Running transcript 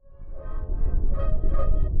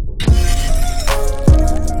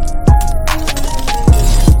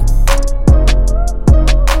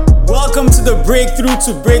Breakthrough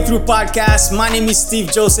to Breakthrough podcast. My name is Steve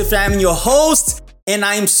Joseph. I'm your host, and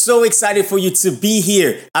I am so excited for you to be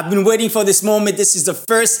here. I've been waiting for this moment. This is the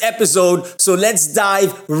first episode, so let's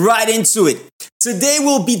dive right into it. Today,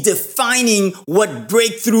 we'll be defining what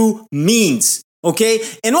breakthrough means. Okay?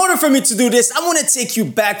 In order for me to do this, I want to take you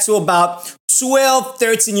back to about 12,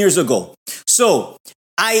 13 years ago. So,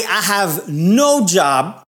 I have no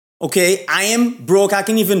job. Okay? I am broke. I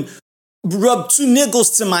can even rub two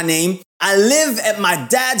nickels to my name. I live at my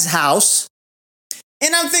dad's house.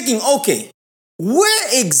 And I'm thinking, okay,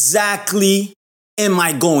 where exactly am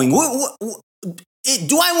I going? Do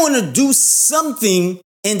I want to do something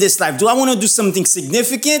in this life? Do I want to do something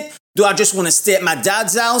significant? Do I just want to stay at my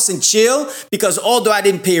dad's house and chill? Because although I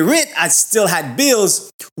didn't pay rent, I still had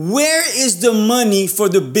bills. Where is the money for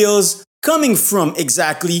the bills coming from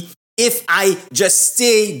exactly if I just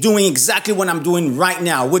stay doing exactly what I'm doing right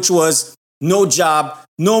now, which was no job,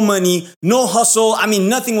 no money, no hustle. I mean,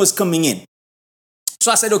 nothing was coming in.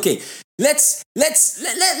 So I said, okay, let's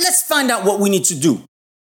find out what we need to do.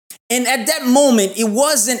 And at that moment, it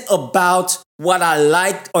wasn't about what I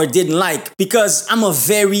liked or didn't like, because I'm a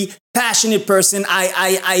very passionate person.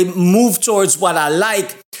 I move towards what I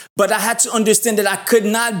like, but I had to understand that I could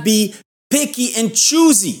not be picky and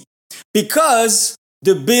choosy because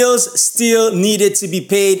the bills still needed to be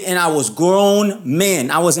paid, and I was grown man.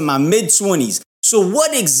 I was in my mid-20s. So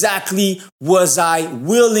what exactly was I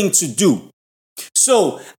willing to do?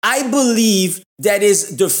 So I believe that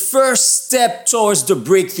is the first step towards the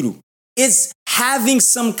breakthrough. It's having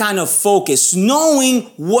some kind of focus, knowing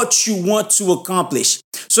what you want to accomplish.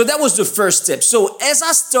 So that was the first step. So as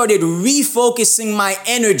I started refocusing my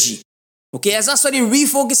energy,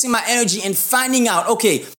 and finding out,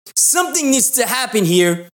 okay, something needs to happen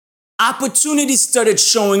here, opportunities started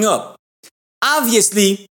showing up.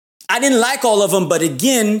 Obviously, I didn't like all of them, but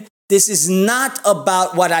again, this is not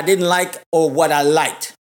about what I didn't like or what I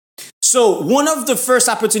liked. So one of the first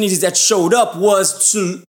opportunities that showed up was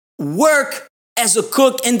to work as a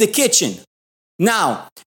cook in the kitchen. Now,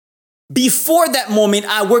 before that moment,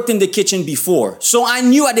 I worked in the kitchen before, so I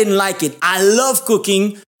knew I didn't like it. I love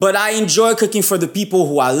cooking, but I enjoy cooking for the people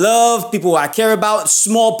who I love, people who I care about,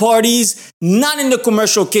 small parties, not in the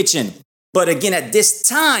commercial kitchen. But again, at this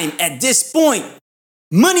time, at this point,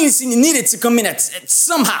 money needed to come in at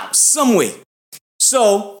somehow, some way.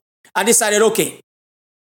 So I decided, okay,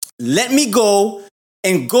 let me go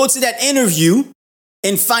to that interview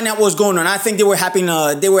and find out what's going on. I think they were having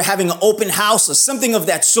an open house or something of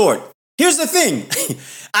that sort. Here's the thing.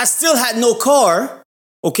 I still had no car,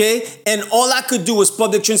 okay? And all I could do was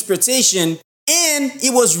public transportation, and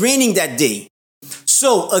it was raining that day.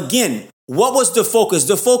 So again, what was the focus?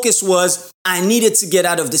 The focus was I needed to get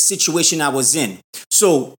out of the situation I was in.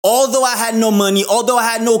 So although I had no money, although I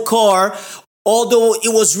had no car, although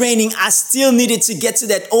it was raining, I still needed to get to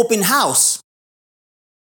that open house.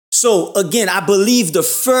 So again, I believe the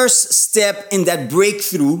first step in that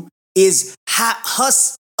breakthrough is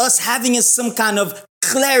us having some kind of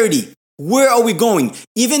clarity. Where are we going?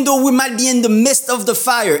 Even though we might be in the midst of the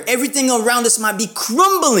fire, everything around us might be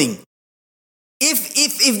crumbling.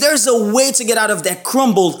 If there's a way to get out of that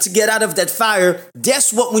crumble, to get out of that fire,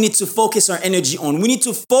 that's what we need to focus our energy on. We need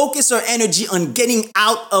to focus our energy on getting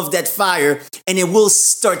out of that fire, and it will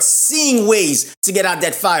start seeing ways to get out of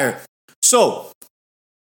that fire. So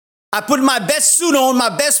I put my best suit on,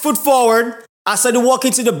 my best foot forward. I started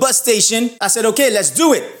walking to the bus station. I said, okay, let's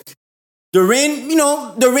do it. The rain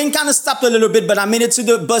kind of stopped a little bit, but I made it to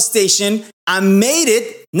the bus station. I made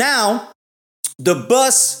it. Now, the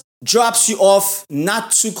bus drops you off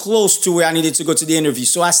not too close to where I needed to go to the interview.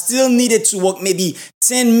 So I still needed to walk maybe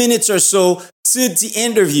 10 minutes or so to the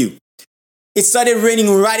interview. It started raining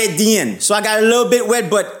right at the end. So I got a little bit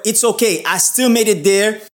wet, but it's okay. I still made it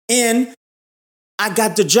there, and I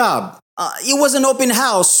got the job. It was an open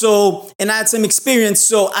house, and I had some experience,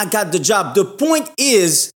 so I got the job. The point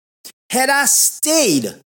is, had I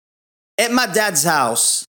stayed at my dad's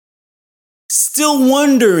house, still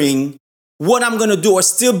wondering what I'm going to do, or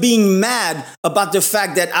still being mad about the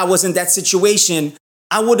fact that I was in that situation,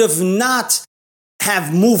 I would have not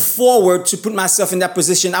have moved forward to put myself in that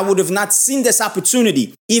position. I would have not seen this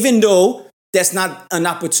opportunity, even though that's not an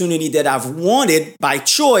opportunity that I've wanted by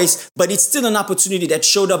choice, but it's still an opportunity that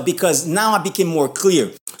showed up because now I became more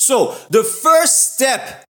clear. So the first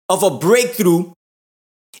step of a breakthrough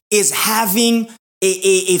is having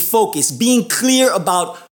a focus, being clear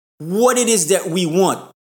about what it is that we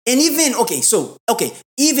want. And even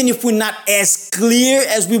if we're not as clear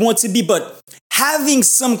as we want to be, but having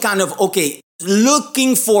some kind of,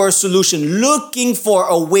 looking for a solution, looking for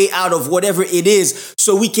a way out of whatever it is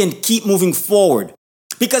so we can keep moving forward.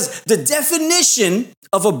 Because the definition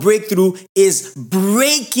of a breakthrough is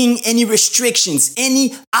breaking any restrictions,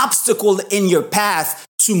 any obstacle in your path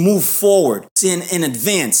to move forward, in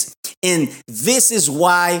advance. And this is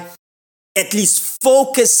why at least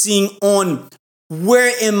focusing on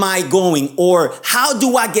where am I going or how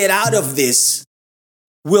do I get out of this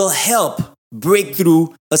will help break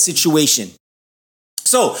through a situation.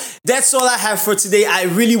 So that's all I have for today. I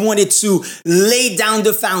really wanted to lay down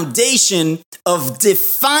the foundation of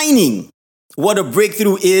defining what a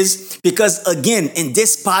breakthrough is, because again, in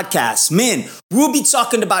this podcast, man, we'll be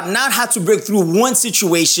talking about not how to break through one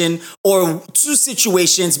situation or two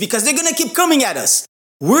situations, because they're going to keep coming at us.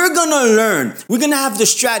 We're going to learn. We're going to have the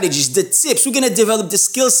strategies, the tips. We're going to develop the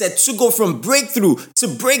skill set to go from breakthrough to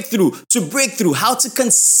breakthrough to breakthrough, how to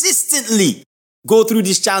consistently go through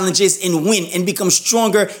these challenges and win and become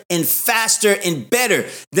stronger and faster and better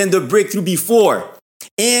than the breakthrough before.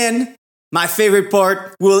 And my favorite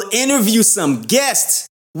part, we'll interview some guests.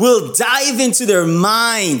 We'll dive into their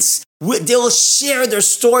minds. They will share their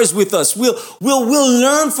stories with us. We'll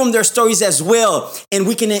learn from their stories as well. And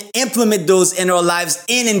we can implement those in our lives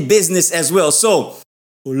and in business as well. So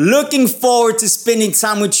looking forward to spending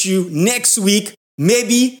time with you next week.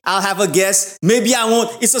 Maybe I'll have a guest. Maybe I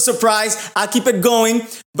won't. It's a surprise. I'll keep it going.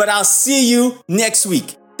 But I'll see you next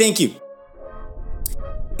week. Thank you.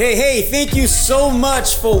 Hey, thank you so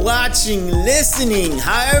much for watching, listening,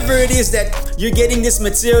 however it is that you're getting this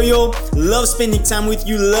material. Love spending time with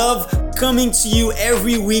you. Love coming to you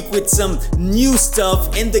every week with some new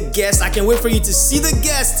stuff and the guests. I can't wait for you to see the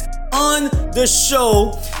guests on the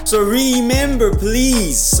show. So remember,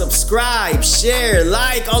 please subscribe, share,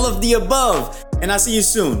 like, all of the above. And I'll see you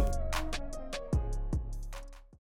soon.